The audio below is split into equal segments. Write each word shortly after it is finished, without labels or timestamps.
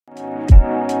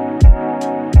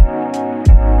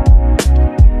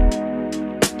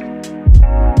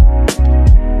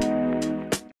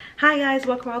Hi guys,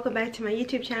 welcome back to my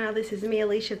YouTube channel. This is me,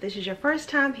 Alicia, if this is your first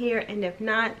time here, and if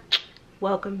not,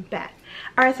 welcome back.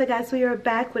 Alright, so guys, we are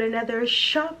back with another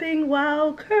shopping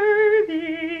while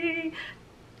curvy.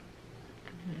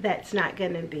 That's not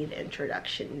gonna be the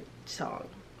introduction song.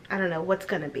 I don't know what's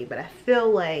gonna be, but I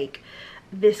feel like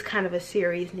this kind of a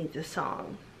series needs a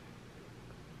song.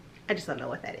 I just don't know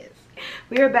what that is.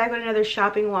 We are back with another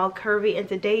shopping while curvy, and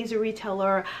today's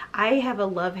retailer, I have a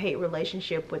love-hate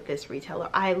relationship with this retailer.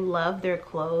 I love their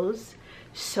clothes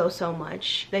so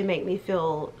much. They make me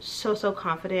feel so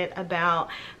confident about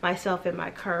myself and my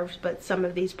curves, but some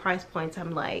of these price points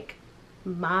I'm like,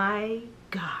 my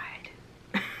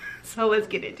God. So let's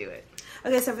get into it.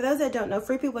 Okay, so for those that don't know,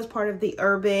 Free People is part of the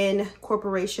Urban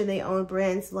Corporation. They own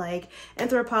brands like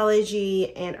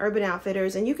Anthropologie and Urban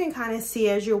Outfitters, and you can kind of see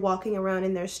as you're walking around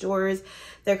in their stores,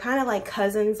 they're kind of like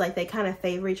cousins. Like they kind of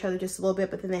favor each other just a little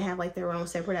bit, but then they have like their own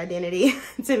separate identity.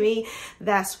 To me,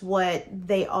 that's what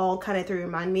they all kind of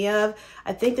remind me of.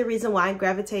 I think the reason why I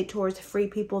gravitate towards Free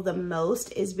People the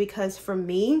most is because for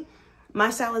me, my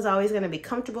style is always going to be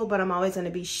comfortable, but I'm always going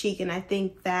to be chic, and I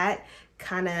think that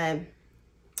kind of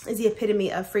is the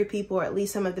epitome of Free People, or at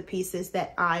least some of the pieces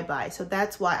that I buy. So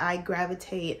that's why I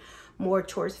gravitate more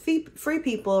towards Free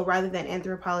People rather than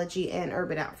Anthropologie and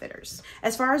Urban Outfitters.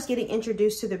 As far as getting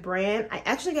introduced to the brand, I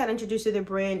actually got introduced to the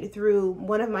brand through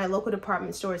one of my local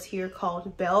department stores here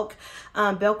called Belk.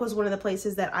 Belk was one of the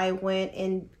places that I went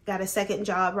and got a second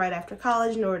job right after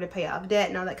college in order to pay off debt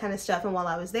and all that kind of stuff. And while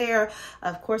I was there,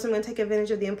 of course, I'm going to take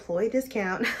advantage of the employee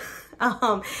discount.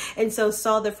 And so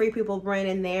saw the Free People brand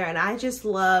in there, and I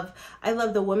love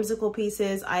the whimsical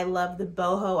pieces. I love the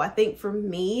boho. I think for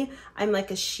me, I'm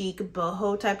like a chic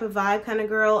boho type of vibe kind of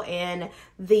girl, and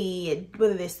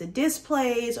whether it's the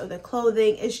displays or the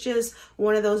clothing, it's just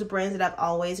one of those brands that I've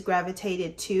always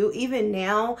gravitated to. Even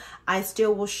now, I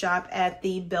still will shop at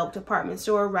the Belk department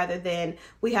store rather than,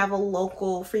 we have a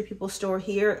local Free People store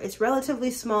here. It's relatively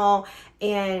small,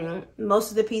 and most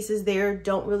of the pieces there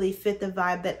don't really fit the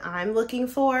vibe that I'm looking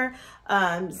for.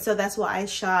 So that's why I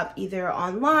shop either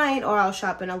online or I'll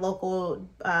shop in a local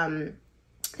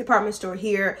department store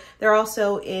here. They're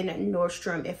also in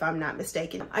Nordstrom, if I'm not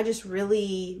mistaken. I just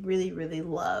really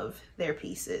love their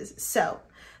pieces. So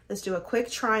let's do a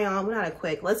quick try on. Well, not a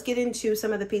quick, let's get into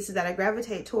some of the pieces that I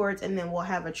gravitate towards, and then we'll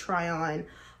have a try on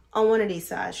one of these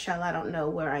sides. Child, I don't know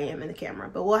where I am in the camera,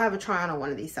 but we'll have a try on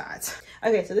one of these sides.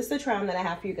 Okay, so this is the try on that I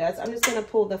have for you guys. I'm just gonna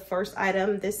pull the first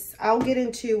item. I'll get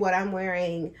into what I'm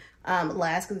wearing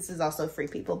last, because this is also Free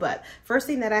People. But first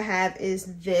thing that I have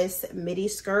is this midi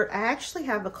skirt. I actually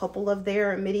have a couple of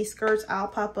their midi skirts. I'll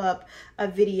pop up a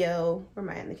video. Where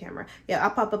am I in the camera? Yeah,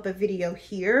 I'll pop up a video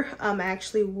here. I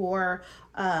actually wore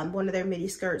one of their midi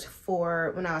skirts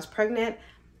for when I was pregnant.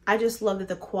 I just love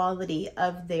the quality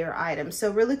of their items.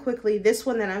 So really quickly, this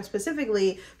one that I'm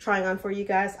specifically trying on for you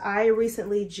guys, I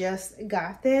recently just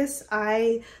got this.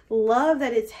 I love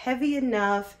that it's heavy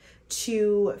enough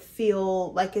to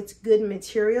feel like it's good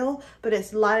material, but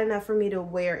it's light enough for me to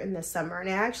wear in the summer. And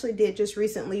I actually did just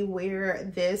recently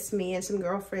wear this. Me and some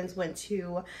girlfriends went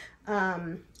to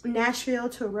Nashville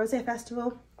to a rose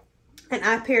festival, and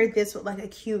I paired this with like a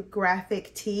cute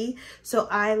graphic tee. So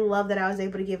I love that I was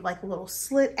able to give like a little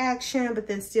slit action, but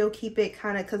then still keep it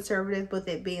kind of conservative with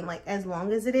it being like as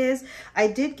long as it is. I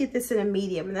did get this in a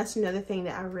medium, and that's another thing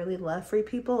that I really love Free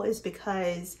People, is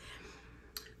because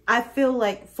I feel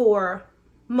like for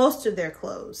most of their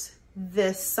clothes,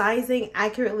 the sizing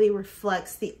accurately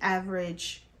reflects the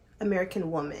average American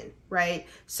woman, right?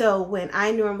 So when I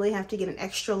normally have to get an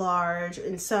extra large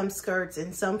in some skirts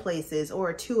in some places, or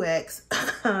a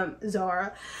 2X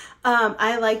Zara,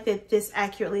 I like that this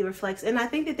accurately reflects. And I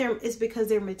think that it's because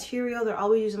their material, they're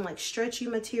always using like stretchy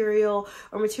material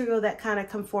or material that kind of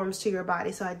conforms to your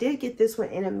body. So I did get this one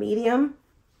in a medium.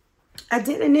 I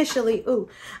did initially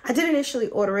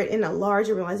order it in a large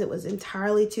and realized it was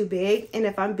entirely too big. And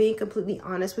if I'm being completely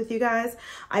honest with you guys,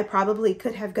 I probably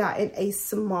could have gotten a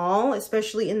small,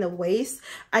 especially in the waist.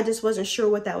 I just wasn't sure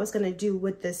what that was going to do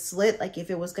with the slit. Like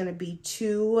if it was going to be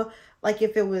too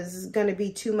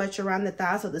much around the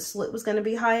thigh, so the slit was going to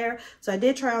be higher. So I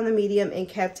did try on the medium and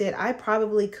kept it. I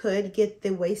probably could get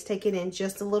the waist taken in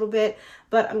just a little bit,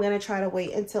 but I'm going to try to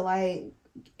wait until I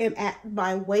am at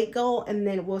my weight goal, and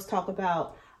then we'll talk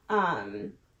about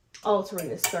altering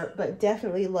the skirt. But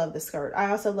definitely love the skirt.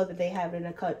 I also love that they have it in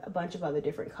a bunch of other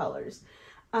different colors.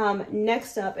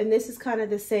 Next up, and this is kind of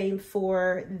the same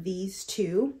for these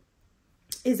two,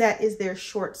 is their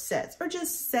short sets, or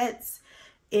just sets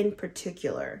in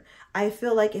particular. I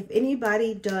feel like if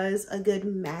anybody does a good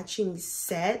matching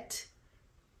set,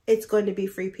 it's going to be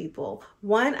Free People.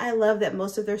 One, I love that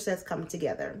most of their sets come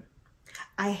together.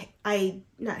 I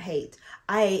not hate,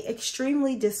 I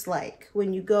extremely dislike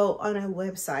when you go on a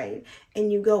website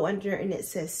and you go under and it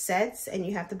says sets and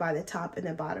you have to buy the top and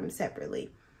the bottom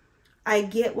separately. I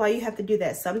get why you have to do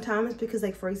that sometimes because,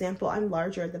 like, for example, I'm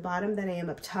larger at the bottom than I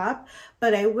am up top,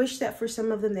 but I wish that for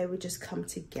some of them they would just come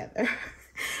together.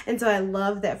 And so I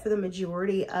love that for the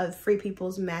majority of Free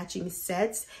People's matching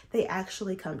sets, they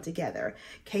actually come together.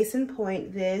 Case in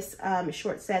point, this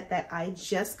short set that I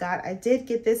just got, I did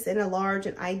get this in a large,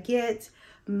 and I get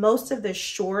most of the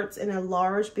shorts in a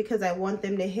large because I want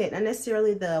them to hit, not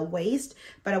necessarily the waist,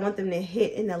 but I want them to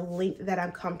hit in a length that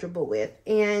I'm comfortable with.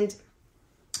 And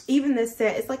even this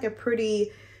set, it's like a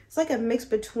pretty, it's like a mix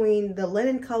between the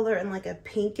linen color and like a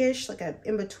pinkish, like a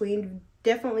in between,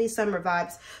 definitely summer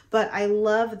vibes. But I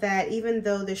love that even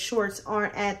though the shorts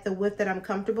aren't at the width that I'm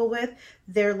comfortable with,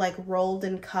 they're like rolled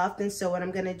and cuffed. And so what I'm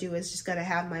gonna do is just gonna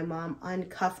have my mom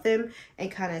uncuff them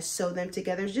and kind of sew them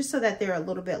together just so that they're a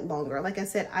little bit longer. Like I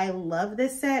said, I love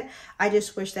this set. I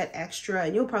just wish that extra,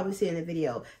 and you'll probably see in the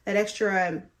video, that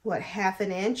extra, what, ½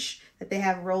 an inch that they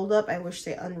have rolled up, I wish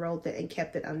they unrolled it and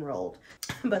kept it unrolled.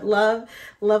 But love,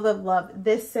 love, love, love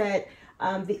this set.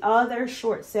 The other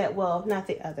short set, well, not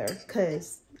the other,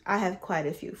 because I have quite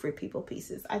a few Free People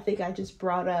pieces. I think I just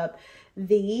brought up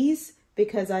these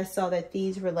because I saw that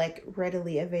these were like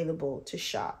readily available to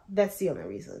shop. That's the only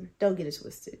reason. Don't get it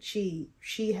twisted.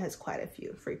 She has quite a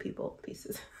few Free People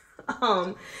pieces.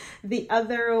 The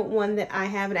other one that I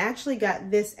have, and I actually got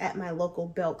this at my local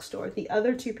Belk store. The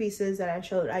other two pieces that I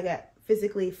showed, I got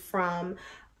physically from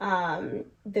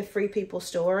the Free People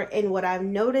store. And what I've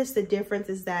noticed the difference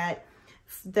is that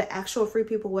the actual Free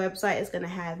People website is going to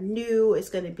have new, it's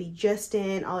going to be just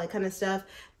in, all that kind of stuff.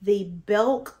 The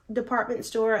Belk department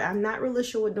store, I'm not really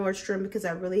sure with Nordstrom because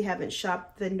I really haven't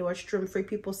shopped the Nordstrom Free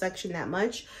People section that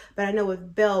much. But I know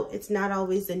with Belk, it's not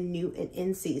always the new and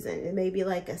in season. It may be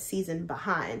like a season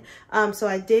behind. So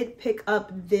I did pick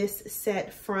up this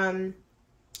set from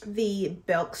the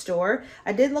Belk store.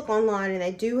 I did look online and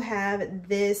I do have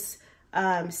this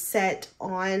set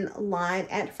online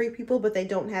at Free People, but they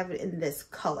don't have it in this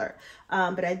color.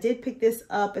 But I did pick this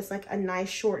up. It's like a nice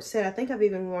short set. I think I've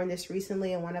even worn this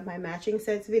recently in one of my matching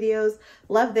sets videos.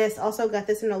 Love this. Also got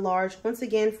this in a large, once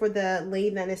again for the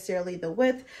length, not necessarily the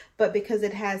width, but because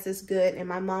it has this good, and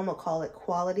my mom will call it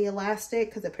quality elastic,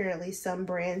 because apparently some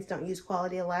brands don't use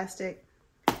quality elastic.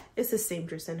 It's a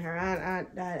seamstress in her. I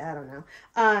don't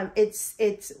know.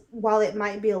 It's while it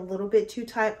might be a little bit too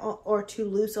tight or too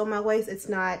loose on my waist, it's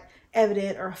not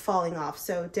evident or falling off.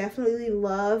 So definitely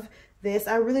love this.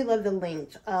 I really love the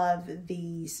length of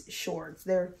these shorts.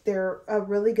 They're a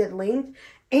really good length.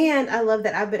 And I love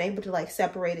that I've been able to like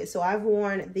separate it. So I've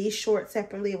worn these shorts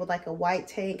separately with like a white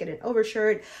tank and an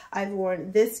overshirt. I've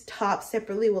worn this top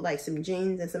separately with like some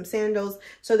jeans and some sandals.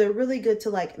 So they're really good to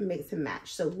like mix and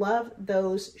match. So love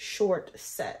those short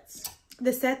sets.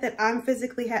 The set that I'm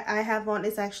physically I have on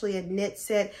is actually a knit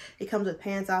set. It comes with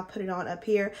pants. I'll put it on up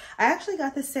here. I actually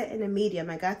got this set in a medium.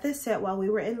 I got this set while we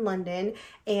were in London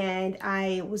and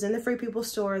I was in the Free People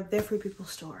store. The Free People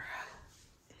store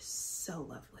is so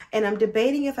lovely. And I'm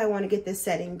debating if I want to get this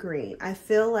set in green. I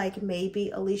feel like maybe,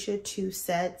 Alicia, 2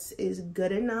 sets is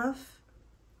good enough.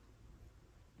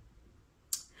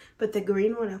 But the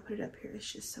green one, I'll put it up here,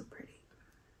 it's just so pretty.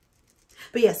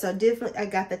 But yeah, so definitely I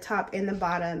got the top and the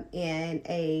bottom in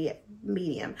a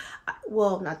medium.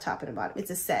 Well, not top and the bottom, it's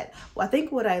a set. Well, I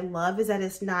think what I love is that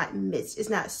it's not mixed, it's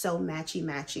not so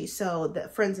matchy. So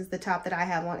for instance, the top that I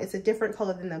have on, it's a different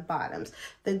color than the bottoms.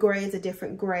 The gray is a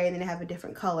different gray and then they have a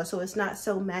different color. So it's not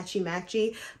so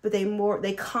matchy, but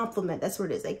they complement, that's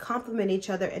what it is. They complement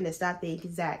each other and it's not the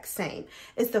exact same.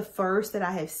 It's the first that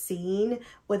I have seen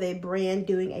with a brand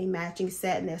doing a matching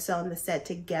set and they're selling the set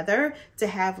together to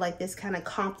have like this kind of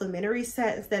complementary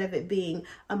set instead of it being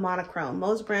a monochrome.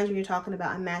 Most brands, when you're talking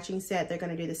about a matching set, they're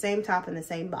going to do the same top and the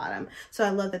same bottom. So I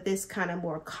love that this kind of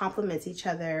more complements each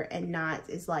other and not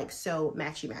is like so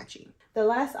matchy. The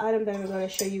last item that I'm going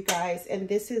to show you guys, and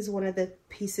this is one of the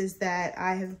pieces that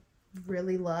I have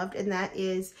really loved, and that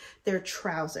is their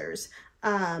trousers.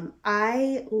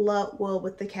 I love, well,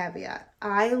 with the caveat,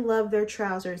 I love their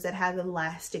trousers that have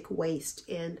elastic waist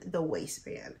in the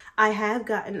waistband. I have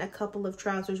gotten a couple of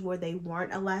trousers where they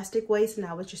weren't elastic waist and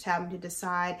I was just having to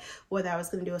decide whether I was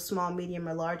going to do a small, medium,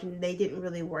 or large, and they didn't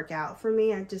really work out for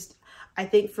me. I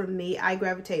think for me, I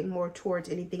gravitate more towards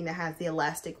anything that has the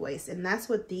elastic waist, and that's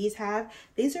what these have.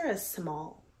 These are a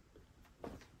small,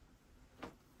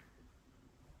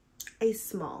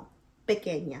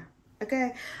 pequeña.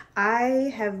 Okay,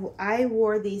 I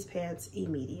wore these pants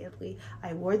immediately.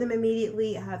 I wore them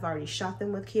immediately. I have already shot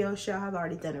them with Kyosha. I've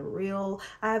already done a reel.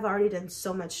 I've already done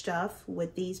so much stuff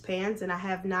with these pants, and I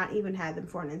have not even had them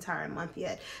for an entire month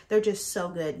yet. They're just so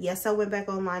good. Yes, I went back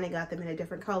online and got them in a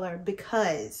different color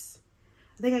because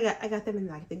I think I got them in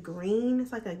like the green.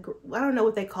 It's like I don't know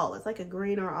what they call it. It's like a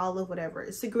green or olive, whatever.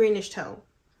 It's a greenish tone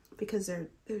because they're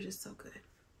just so good.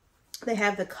 They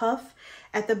have the cuff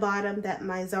at the bottom that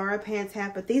my Zara pants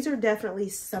have, but these are definitely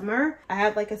summer. I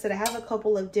have, like I said, I have a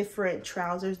couple of different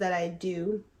trousers that I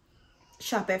do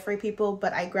shop at Free People,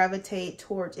 but I gravitate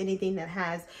towards anything that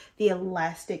has the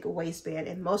elastic waistband.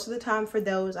 And most of the time for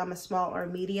those, I'm a small or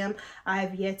medium. I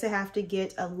have yet to have to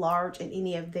get a large in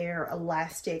any of their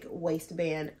elastic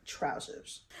waistband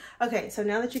trousers. Okay, so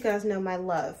now that you guys know my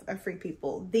love of Free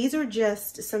People, these are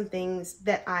just some things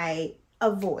that I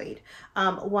avoid.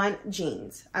 One,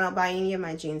 jeans. I don't buy any of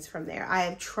my jeans from there.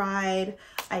 I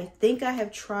think I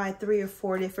have tried 3 or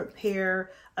 4 different pair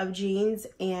of jeans,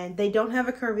 and they don't have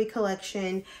a curvy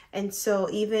collection. And so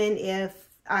even if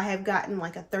I have gotten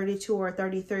like a 32 or a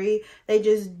 33, they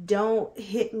just don't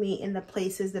hit me in the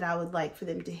places that I would like for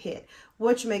them to hit,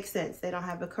 which makes sense. They don't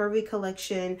have a curvy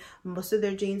collection. Most of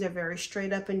their jeans are very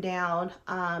straight up and down.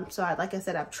 So like I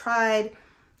said, I've tried.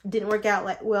 Didn't work out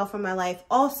like well for my life.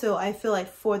 Also, I feel like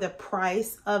for the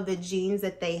price of the jeans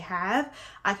that they have,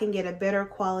 I can get a better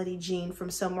quality jean from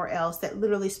somewhere else that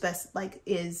literally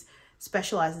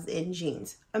specializes in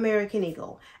jeans. American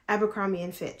Eagle, Abercrombie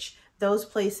and Fitch. Those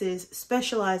places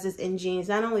specializes in jeans.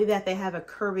 Not only that, they have a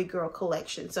curvy girl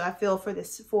collection. So I feel for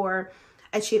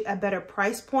a better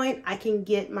price point, I can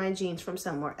get my jeans from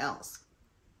somewhere else.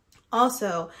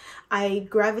 Also, I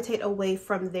gravitate away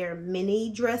from their mini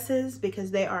dresses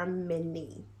because they are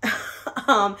mini.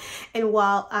 And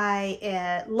while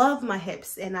I love my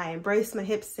hips and I embrace my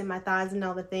hips and my thighs and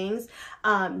all the things,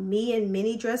 me and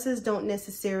mini dresses don't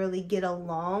necessarily get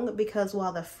along, because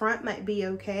while the front might be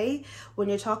okay, when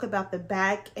you talk about the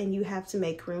back and you have to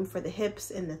make room for the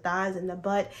hips and the thighs and the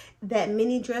butt, that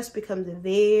mini dress becomes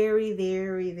very,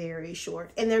 very, very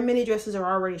short. And their mini dresses are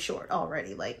already short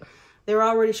already. Like, they're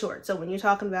already short. So when you're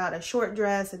talking about a short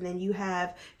dress and then you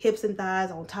have hips and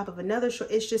thighs on top of another short,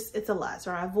 it's a lot.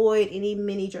 So I avoid any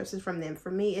mini dresses from them.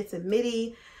 For me, it's a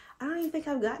midi. I don't even think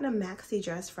I've gotten a maxi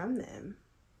dress from them.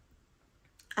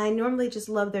 I normally just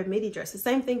love their midi dresses.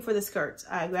 Same thing for the skirts.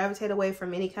 I gravitate away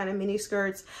from any kind of mini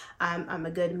skirts. I'm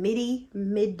a good midi,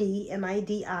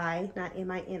 M-I-D-I, not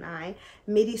M-I-N-I,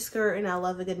 midi skirt, and I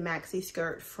love a good maxi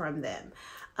skirt from them.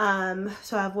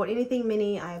 So I avoid anything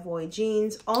mini. I avoid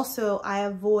jeans. Also, I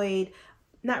avoid,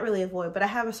 not really avoid, but I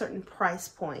have a certain price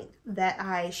point that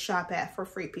I shop at for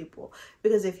Free People.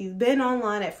 Because if you've been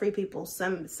online at Free People,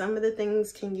 some of the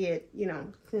things can get, you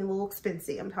know, a little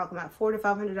expensive. I'm talking about $400 to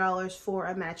 $500 for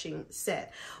a matching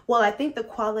set. Well, I think the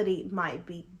quality might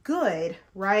be good,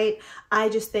 right? I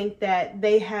just think that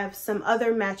they have some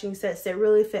other matching sets that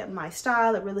really fit my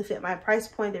style, that really fit my price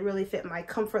point, that really fit my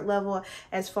comfort level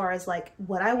as far as like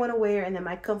what I want to wear, and then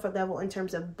my comfort level in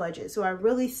terms of budget. So I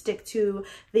really stick to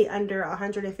the under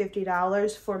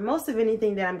 $150 for most of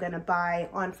anything that I'm going to buy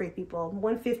on Free People.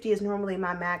 $150 is normally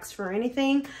my max for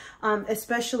anything,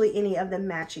 especially any of the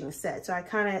matching sets. So I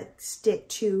kind of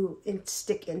stick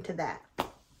into that.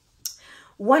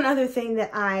 One other thing that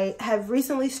I have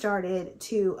recently started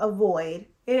to avoid,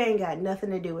 it ain't got nothing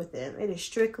to do with them. It is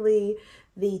strictly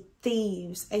the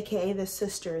thieves, aka the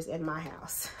sisters in my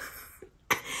house.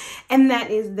 And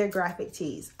that is their graphic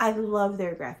tees. I love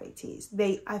their graphic tees.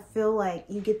 I feel like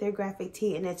you get their graphic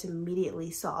tee and it's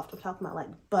immediately soft. I'm talking about like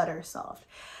butter soft.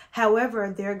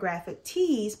 However, their graphic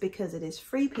tees, because it is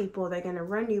Free People, they're going to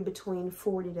run you between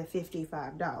 $40 to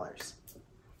 $55.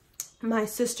 My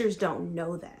sisters don't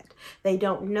know that. They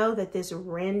don't know that this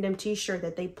random t-shirt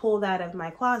that they pulled out of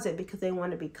my closet because they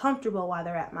want to be comfortable while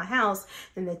they're at my house,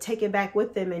 and they take it back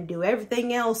with them and do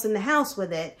everything else in the house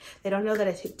with it. They don't know that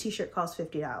a t-shirt costs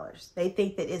 $50. They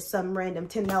think that it's some random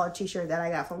 $10 t-shirt that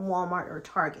I got from Walmart or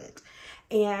Target.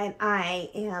 And I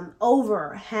am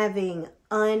over having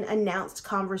unannounced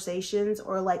conversations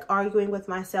or like arguing with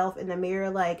myself in the mirror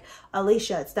like,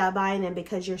 Alicia, stop buying them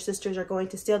because your sisters are going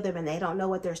to steal them and they don't know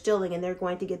what they're stealing and they're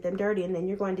going to get them dirty, and then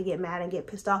you're going to get mad and get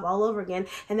pissed off all over again,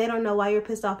 and they don't know why you're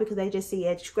pissed off because they just see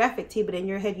a graphic tee, but in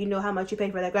your head you know how much you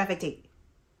paid for that graphic tee.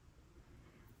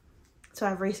 So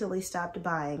I've recently stopped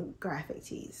buying graphic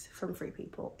tees from Free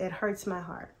People. It hurts my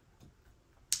heart.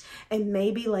 And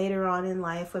maybe later on in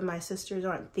life, when my sisters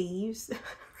aren't thieves,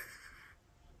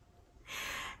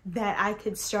 that I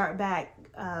could start back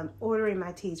ordering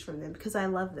my tees from them because I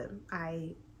love them. I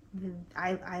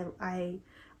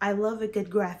I love a good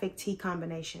graphic tee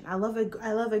combination. I love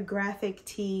a graphic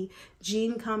tee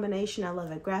jean combination. I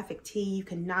love a graphic tee. You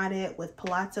can knot it with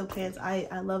palazzo pants. I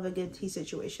love a good tee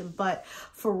situation. But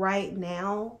for right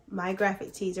now, my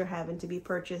graphic tees are having to be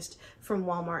purchased from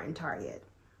Walmart and Target.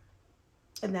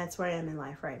 And that's where I am in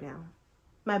life right now.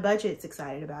 My budget's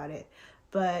excited about it,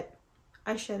 but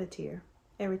I shed a tear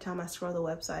every time I scroll the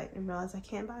website and realize I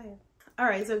can't buy it. All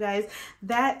right, so guys,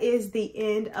 that is the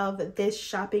end of this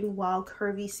Shopping While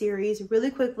Curvy series.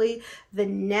 Really quickly, the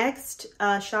next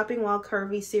Shopping While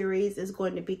Curvy series is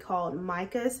going to be called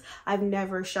Micah's. I've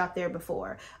never shopped there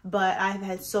before, but I've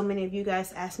had so many of you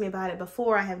guys ask me about it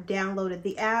before. I have downloaded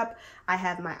the app. I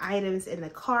have my items in the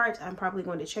cart. I'm probably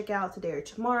going to check out today or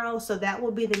tomorrow. So that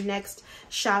will be the next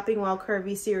Shopping While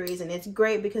Curvy series. And it's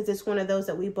great because it's one of those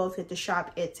that we both get to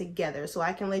shop it together. So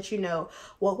I can let you know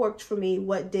what worked for me,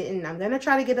 what didn't. I'm going to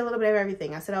try to get a little bit of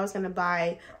everything. I said I was going to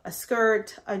buy a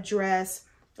skirt, a dress,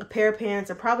 a pair of pants.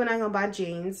 I'm probably not going to buy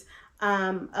jeans,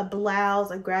 a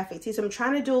blouse, a graphic tee. So I'm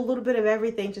trying to do a little bit of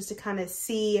everything just to kind of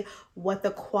see what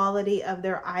the quality of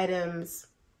their items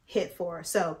hit for.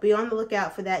 So be on the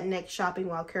lookout for that next Shopping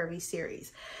While Curvy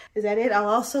series. Is that it? I'll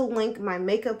also link my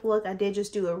makeup look. I did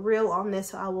just do a reel on this,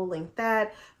 so I will link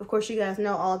that. Of course, you guys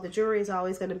know all of the jewelry is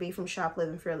always going to be from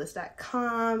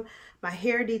shoplivingfearless.com. My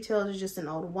hair details is just an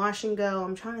old wash and go.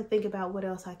 I'm trying to think about what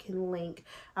else I can link.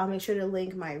 I'll make sure to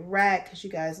link my rack because you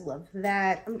guys love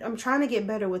that. I'm trying to get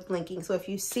better with linking. So if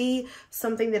you see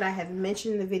something that I have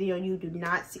mentioned in the video and you do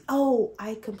not see, oh,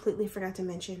 I completely forgot to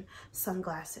mention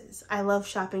sunglasses. I love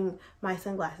shopping my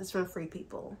sunglasses from Free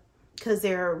People because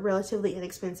they're relatively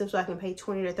inexpensive, so I can pay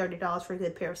 $20 to $30 for a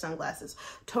good pair of sunglasses.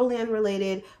 Totally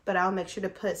unrelated, but I'll make sure to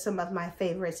put some of my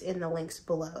favorites in the links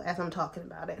below as I'm talking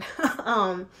about it.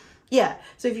 Yeah,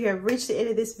 so if you have reached the end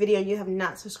of this video and you have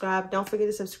not subscribed, don't forget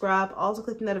to subscribe. Also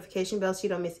click the notification bell so you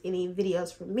don't miss any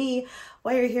videos from me.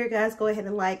 While you're here, guys, go ahead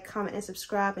and like, comment, and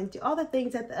subscribe, and do all the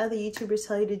things that the other YouTubers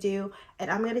tell you to do.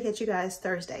 And I'm going to catch you guys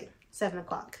Thursday, 7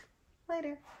 o'clock.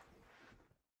 Later.